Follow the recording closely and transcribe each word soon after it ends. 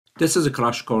This is a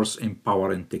crash course in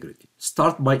power integrity.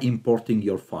 Start by importing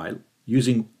your file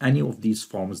using any of these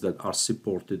forms that are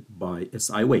supported by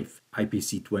SIwave,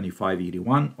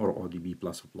 IPC2581 or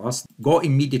ODB++. Go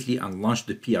immediately and launch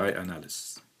the PI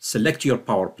analysis. Select your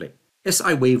power plane.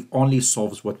 SIwave only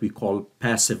solves what we call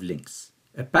passive links.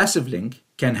 A passive link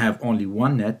can have only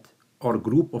one net or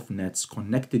group of nets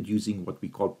connected using what we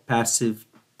call passive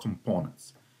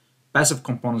components. Passive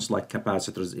components like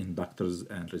capacitors, inductors,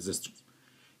 and resistors.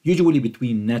 Usually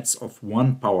between nets of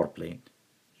one power plane,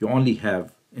 you only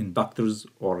have inductors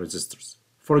or resistors.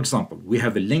 For example, we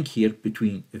have a link here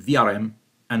between a VRM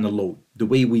and a load. The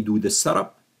way we do the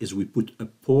setup is we put a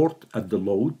port at the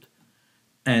load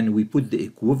and we put the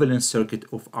equivalent circuit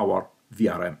of our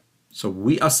VRM. So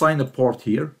we assign a port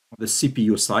here on the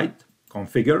CPU side,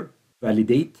 configure,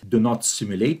 validate, do not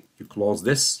simulate. You close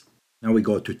this. Now we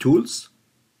go to tools,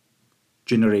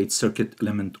 generate circuit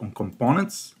element on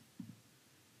components.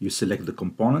 You select the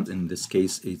component. In this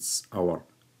case, it's our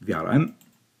VRM.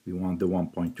 We want the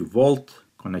 1.2 volt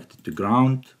connected to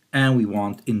ground, and we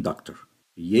want inductor.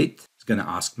 Create. It's going to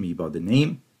ask me about the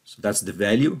name. So that's the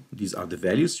value. These are the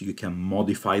values. You can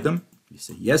modify them. You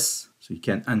say yes. So you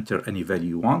can enter any value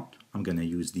you want. I'm going to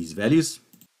use these values.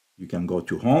 You can go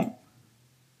to home.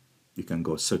 You can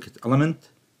go circuit element,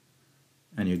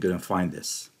 and you're going to find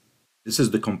this. This is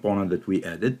the component that we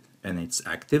added, and it's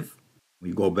active.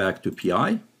 We go back to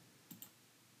PI.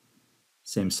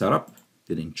 Same setup,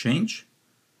 didn't change.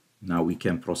 Now we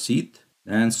can proceed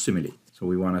and simulate. So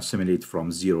we want to simulate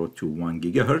from 0 to 1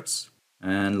 gigahertz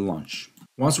and launch.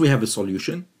 Once we have a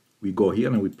solution, we go here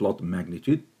and we plot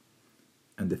magnitude.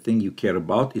 And the thing you care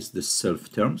about is the self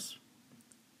terms.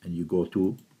 And you go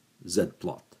to Z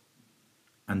plot.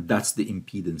 And that's the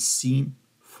impedance seen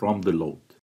from the load.